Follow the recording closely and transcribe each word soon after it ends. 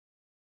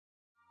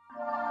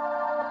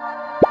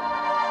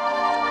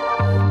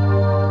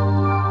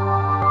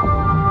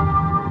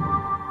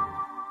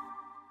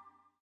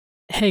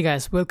Hey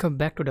guys, welcome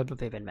back to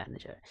WP Event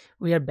Manager.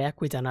 We are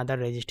back with another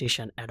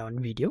registration add-on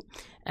video,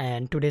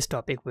 and today's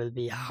topic will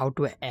be how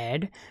to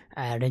add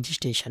a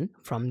registration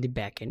from the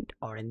backend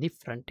or in the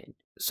front end.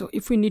 So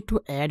if we need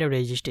to add a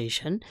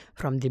registration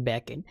from the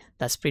backend,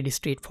 that's pretty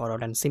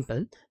straightforward and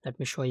simple. Let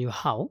me show you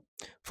how.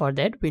 For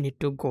that, we need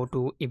to go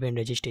to event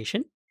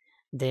registration.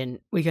 Then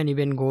we can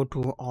even go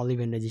to all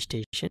event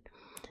registration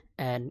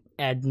and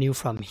add new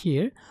from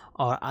here,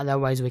 or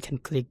otherwise we can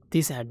click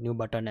this add new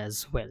button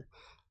as well.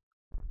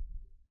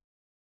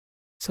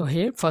 So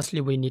here,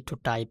 firstly, we need to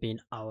type in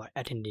our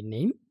attendee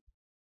name.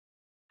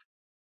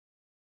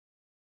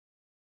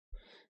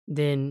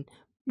 Then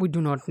we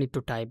do not need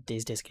to type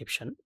this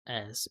description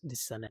as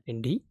this is an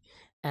attendee.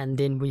 And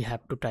then we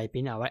have to type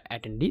in our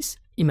attendee's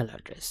email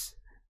address.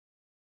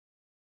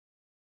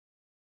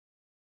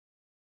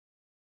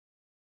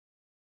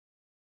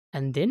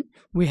 And then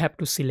we have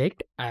to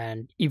select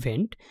an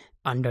event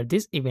under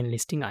this event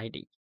listing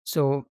ID.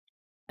 So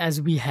as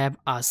we have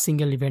a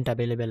single event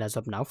available as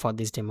of now for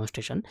this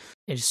demonstration,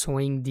 it's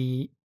showing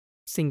the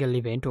single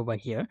event over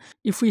here.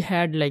 If we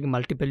had like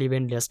multiple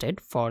event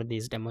listed for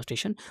this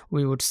demonstration,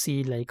 we would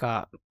see like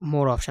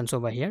more options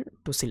over here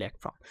to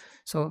select from.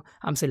 So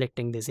I'm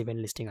selecting this event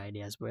listing ID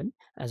as well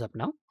as of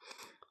now.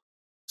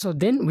 So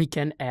then we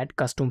can add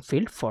custom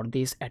field for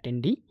this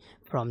attendee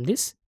from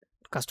this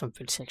custom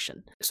field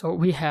section. So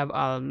we have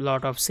a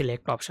lot of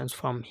select options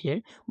from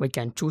here we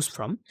can choose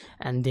from,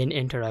 and then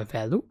enter a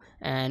value,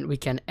 and we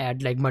can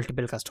add like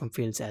multiple custom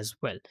fields as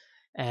well.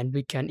 And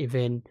we can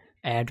even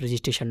add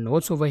registration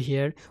notes over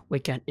here. We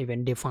can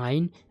even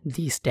define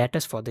the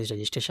status for this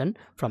registration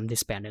from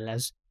this panel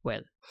as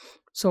well.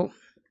 So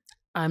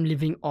I'm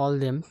leaving all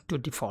them to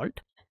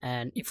default,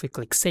 and if we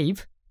click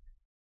save,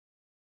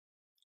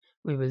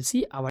 we will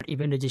see our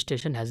event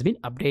registration has been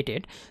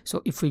updated.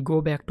 So if we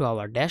go back to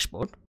our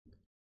dashboard,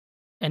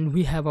 and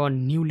we have our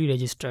newly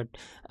registered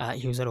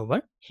user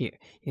over here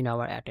in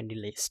our attendee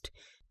list.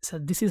 So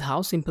this is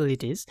how simple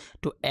it is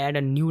to add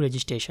a new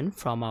registration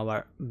from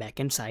our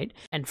backend side.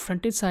 And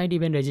front-end side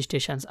event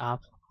registrations are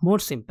more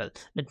simple.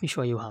 Let me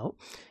show you how.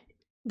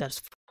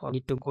 That's for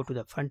need to go to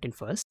the front end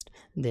first.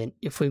 Then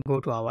if we go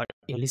to our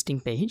listing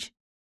page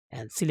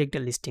and select the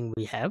listing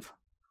we have.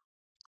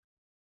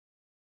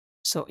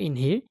 So in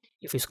here,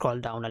 if we scroll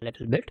down a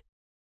little bit,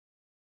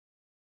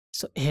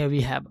 so here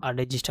we have a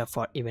register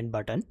for event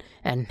button,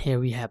 and here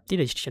we have the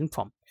registration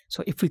form.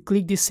 So if we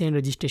click this same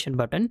registration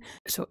button,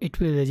 so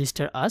it will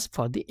register us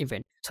for the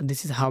event. So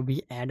this is how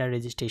we add a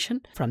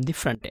registration from the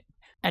front end.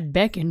 At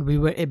back end, we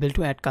were able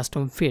to add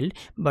custom field,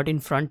 but in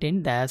front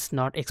end that's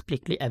not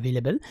explicitly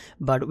available,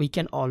 but we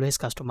can always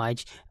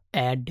customize,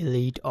 add,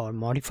 delete, or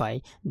modify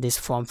this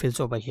form fields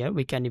over here.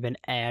 We can even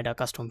add a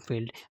custom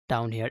field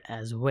down here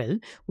as well.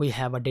 We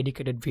have a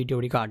dedicated video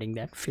regarding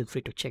that. Feel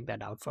free to check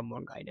that out for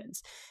more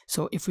guidance.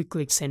 So if we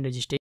click send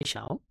registration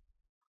now,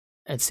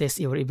 it says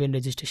your event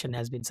registration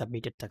has been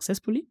submitted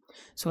successfully.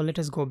 So let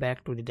us go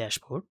back to the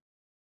dashboard.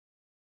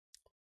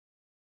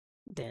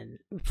 Then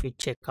if we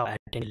check our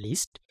attendee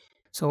list,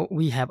 so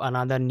we have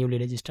another newly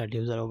registered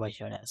user over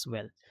here as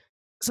well.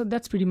 So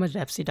that's pretty much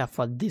wraps it up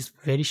for this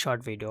very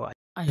short video.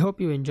 I hope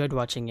you enjoyed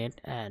watching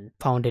it and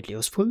found it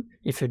useful.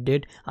 If you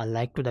did, a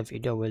like to the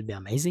video will be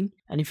amazing.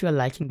 And if you are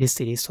liking this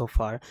series so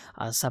far,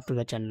 a sub to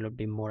the channel would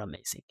be more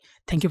amazing.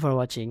 Thank you for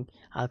watching.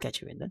 I'll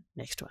catch you in the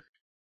next one.